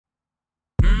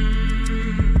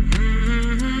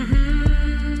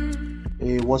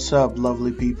What's up,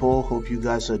 lovely people? Hope you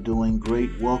guys are doing great.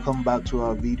 Welcome back to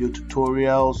our video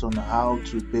tutorials on how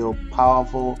to build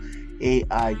powerful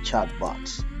AI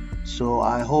chatbots. So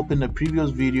I hope in the previous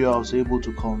video I was able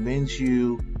to convince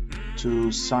you to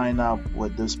sign up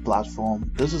with this platform.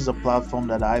 This is a platform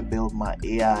that I built my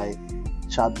AI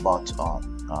chatbots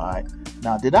on. Alright,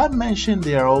 now did I mention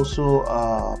they are also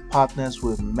partners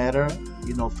with Meta,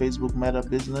 Facebook Meta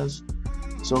business?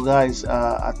 So guys,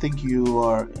 I think you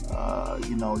are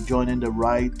joining the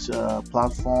right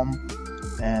platform,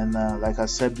 and like I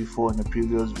said before in the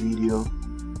previous video,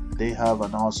 they have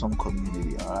an awesome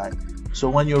community. All right, so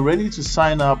when you're ready to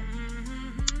sign up,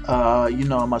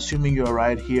 I'm assuming you're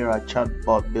right here at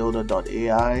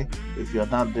Chatbotbuilder.ai. If you're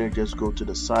not there, just go to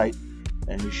the site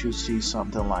and you should see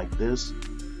something like this.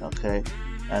 Okay,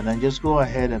 and then just go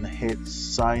ahead and hit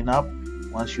sign up.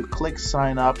 Once you click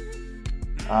sign up,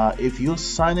 if you're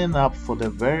signing up for the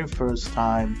very first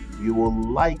time, you will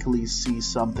likely see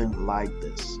something like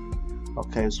this.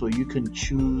 Okay, so you can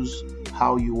choose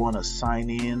how you want to sign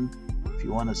in. If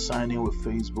you want to sign in with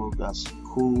Facebook, that's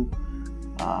cool.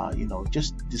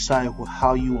 Just decide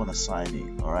how you want to sign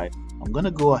in. All right, I'm gonna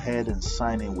go ahead and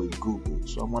sign in with Google.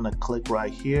 So I'm gonna click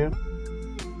right here,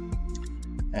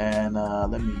 and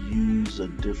let me use a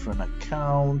different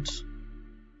account.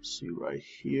 See right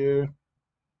here.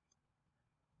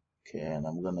 Okay, and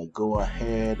I'm gonna go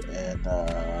ahead and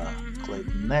click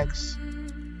next.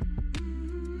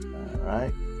 All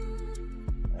right,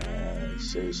 and it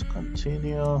says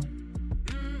continue.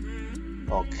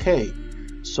 Okay,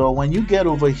 so when you get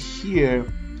over here,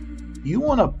 you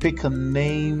want to pick a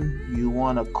name you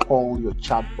want to call your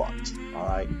chatbot. All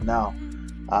right, now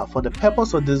for the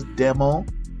purpose of this demo,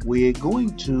 we're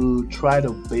going to try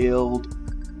to build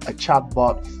a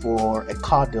chatbot for a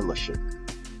car dealership.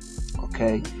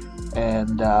 Okay,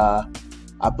 and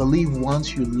I believe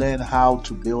once you learn how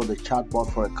to build a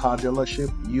chatbot for a car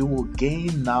dealership, you will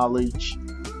gain knowledge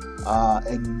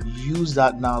and use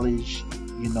that knowledge,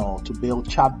 to build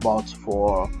chatbots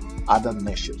for other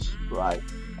niches, right?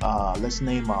 Let's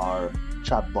name our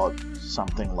chatbot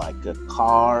something like a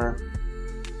car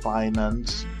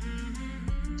finance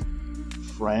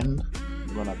friend.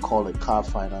 I'm gonna call it car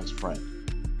finance friend.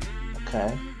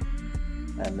 Okay,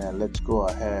 and then let's go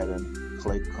ahead and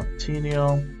click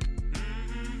continue.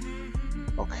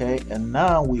 Okay, and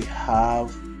now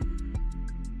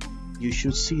you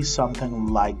should see something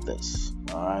like this.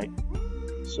 All right,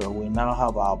 so we now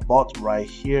have our bot right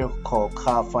here called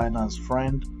car finance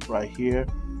friend right here.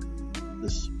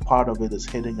 This part of it is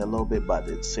hidden a little bit, but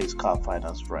it says car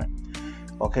finance friend.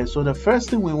 Okay, so the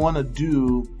first thing we want to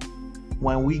do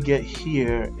when we get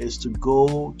here is to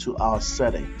go to our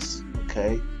settings.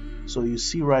 Okay, so you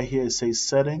see right here it says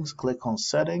settings. Click on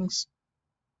settings.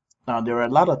 Now there are a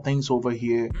lot of things over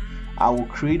here. I will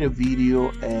create a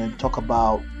video and talk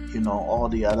about all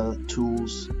the other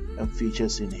tools and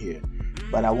features in here,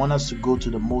 but I want us to go to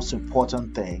the most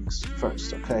important things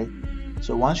first. Okay,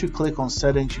 so once you click on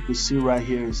settings, you can see right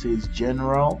here it says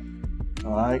general.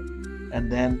 All right, and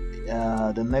then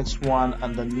the next one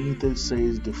underneath it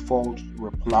says default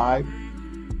reply.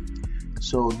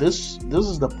 So this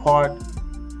is the part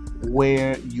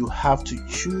where you have to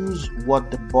choose what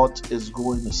the bot is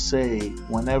going to say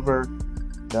whenever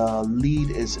the lead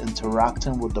is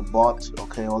interacting with the bot.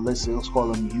 Okay, or let's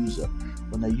call them user.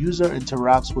 When the user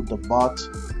interacts with the bot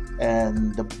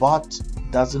and the bot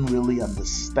doesn't really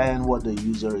understand what the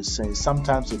user is saying,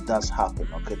 sometimes it does happen.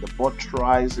 Okay, the bot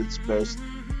tries its best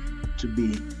to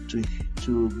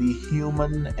be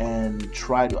human and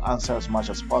try to answer as much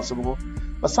as possible,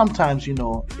 but sometimes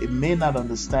it may not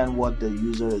understand what the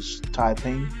user is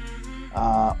typing,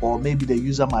 or maybe the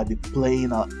user might be playing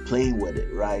with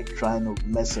it, right, trying to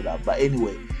mess it up. But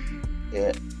anyway,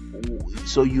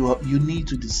 so you need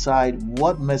to decide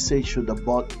what message should the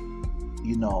bot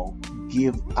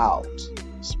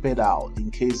spit out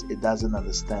in case it doesn't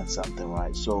understand something,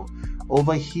 right? So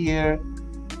over here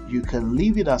you can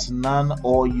leave it as none,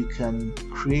 or you can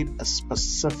create a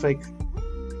specific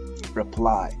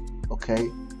reply.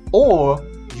 Okay, or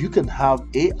you can have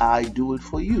AI do it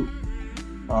for you.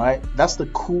 All right, that's the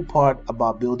cool part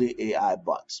about building AI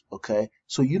bots. Okay,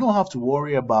 so you don't have to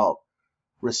worry about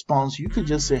response. You can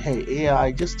just say, hey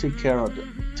AI, just take care of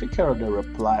the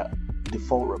reply,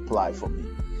 default reply for me,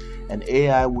 and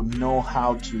AI will know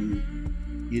how to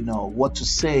what to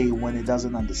say when it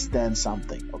doesn't understand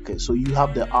something. Okay, so you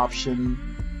have the option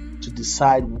to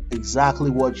decide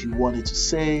exactly what you want it to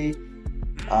say,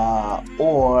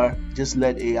 or just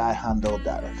let AI handle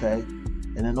that. Okay,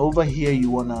 and then over here you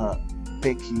want to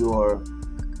pick your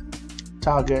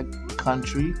target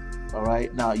country. All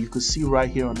right, now you can see right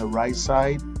here on the right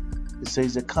side, it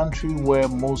says the country where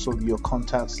most of your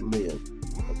contacts live.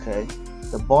 Okay,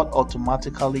 the bot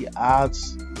automatically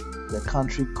adds the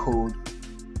country code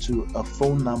to a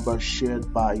phone number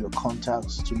shared by your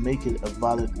contacts to make it a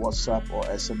valid WhatsApp or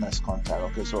SMS contact.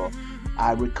 Okay, so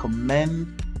I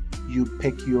recommend you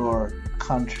pick your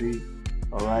country,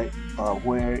 all right,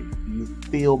 where you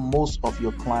feel most of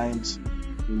your clients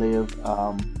live.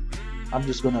 I'm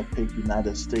just gonna pick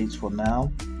United States for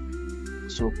now,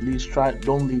 so please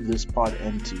don't leave this part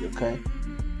empty. Okay,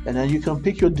 and then you can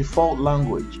pick your default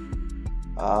language.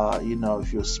 You know,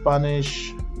 if you're Spanish,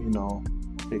 you know,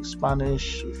 pick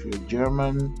Spanish. If you're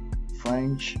German,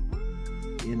 French,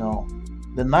 you know.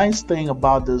 The nice thing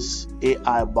about this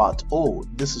AI bot, oh,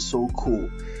 this is so cool.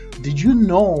 Did you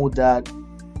know that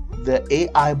the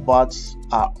AI bots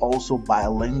are also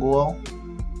bilingual?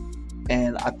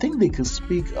 And I think they can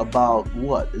speak about,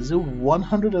 what is it,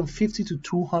 150 to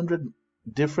 200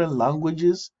 different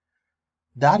languages?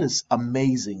 That is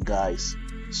amazing, guys.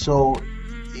 So,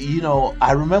 you know,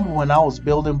 I remember when I was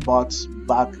building bots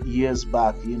years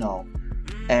back, you know,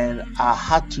 and I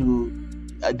had to,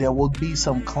 there would be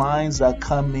some clients that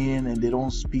come in and they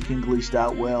don't speak English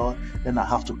that well. Then I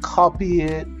have to copy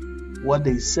it, what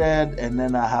they said, and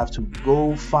then I have to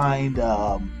go find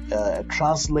a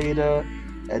translator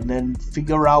and then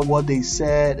figure out what they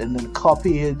said and then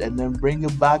copy it and then bring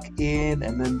it back in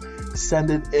and then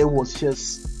send it. It was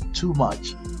just too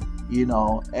much, you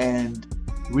know. And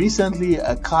recently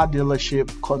a car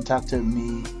dealership contacted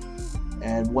me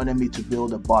and wanted me to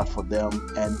build a bot for them,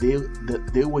 and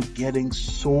they were getting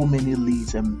so many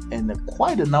leads, and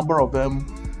quite a number of them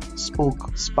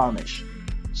spoke Spanish.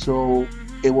 So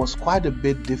it was quite a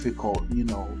bit difficult, you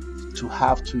know, to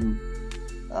have to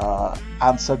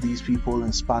answer these people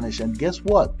in Spanish. And guess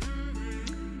what?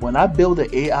 When I built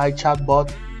the AI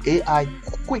chatbot, AI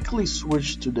quickly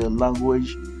switched to the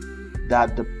language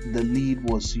that the lead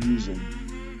was using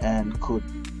and could,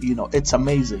 you know, it's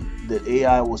amazing. The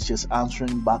AI was just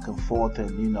answering back and forth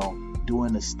and, you know,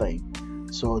 doing its thing.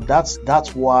 So that's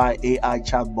why AI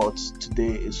chatbots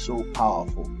today is so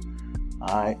powerful.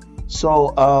 All right.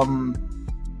 So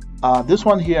this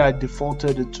one here, I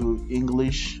defaulted it to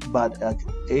English, but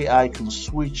AI can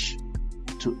switch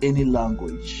to any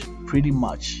language, pretty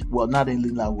much. Well, not any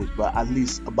language, but at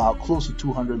least about close to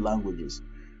 200 languages.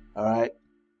 All right.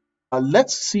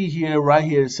 Let's see here. Right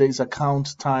here, it says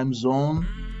account time zone.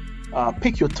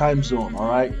 Pick your time zone. All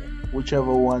right,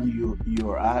 whichever one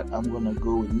you're at. I'm gonna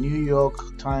go with New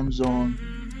York time zone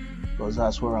because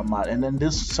that's where I'm at. And then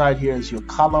this side here is your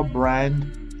color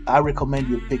brand. I recommend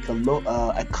you pick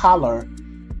a color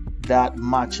that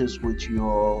matches with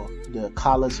the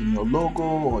colors in your logo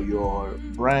or your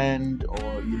brand,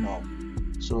 or, you know,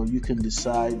 so you can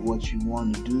decide what you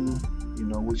want to do, you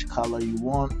know, which color you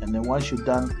want. And then once you're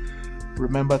done,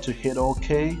 remember to hit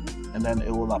OK, and then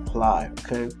it will apply.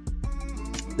 Okay,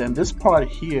 then this part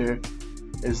here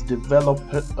is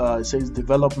it says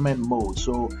development mode.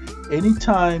 So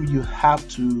anytime you have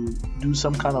to do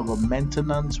some kind of a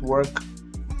maintenance work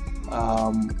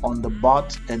on the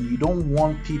bot and you don't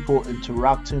want people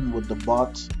interacting with the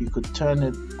bot, you could turn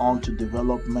it on to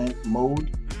development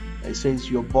mode. It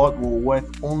says your bot will work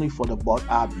only for the bot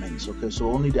admins. Okay, so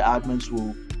only the admins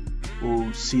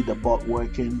will see the bot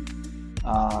working,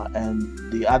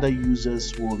 and the other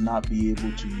users will not be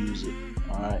able to use it.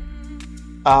 All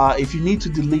right. If you need to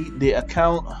delete the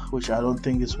account, which I don't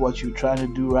think is what you're trying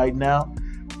to do right now,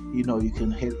 you know, you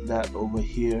can hit that over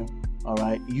here. All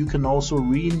right. You can also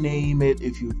rename it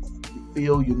if you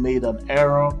feel you made an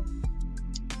error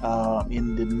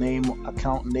in the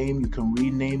account name. You can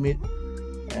rename it,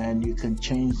 and you can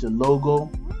change the logo.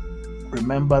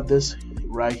 Remember, this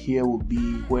right here will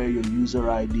be where your user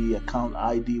ID, account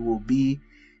ID will be,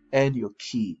 and your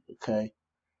key. Okay.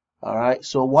 All right.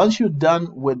 So once you're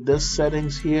done with this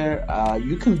settings here,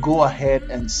 you can go ahead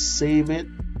and save it,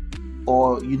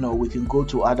 or, you know, we can go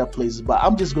to other places, but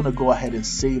I'm just gonna go ahead and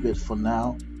save it for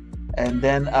now. And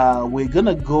then we're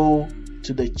gonna go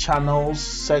to the channels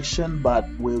section, but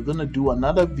we're gonna do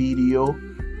another video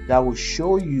that will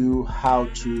show you how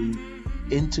to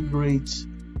integrate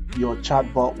your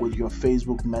chatbot with your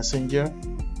Facebook Messenger.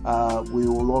 We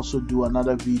will also do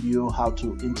another video how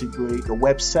to integrate the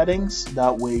web settings.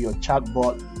 That way your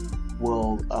chatbot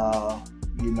will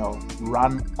you know,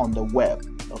 run on the web.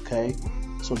 Okay,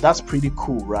 so that's pretty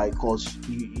cool, right? Because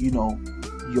you know,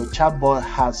 your chatbot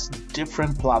has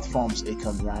different platforms it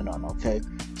can run on. Okay,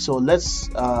 so let's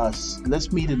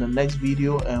meet in the next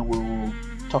video, and we will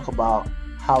talk about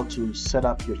how to set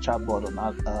up your chatbot on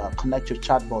connect your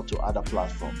chatbot to other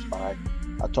platforms. All right,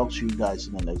 I'll talk to you guys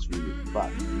in the next video.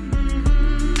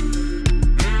 Bye.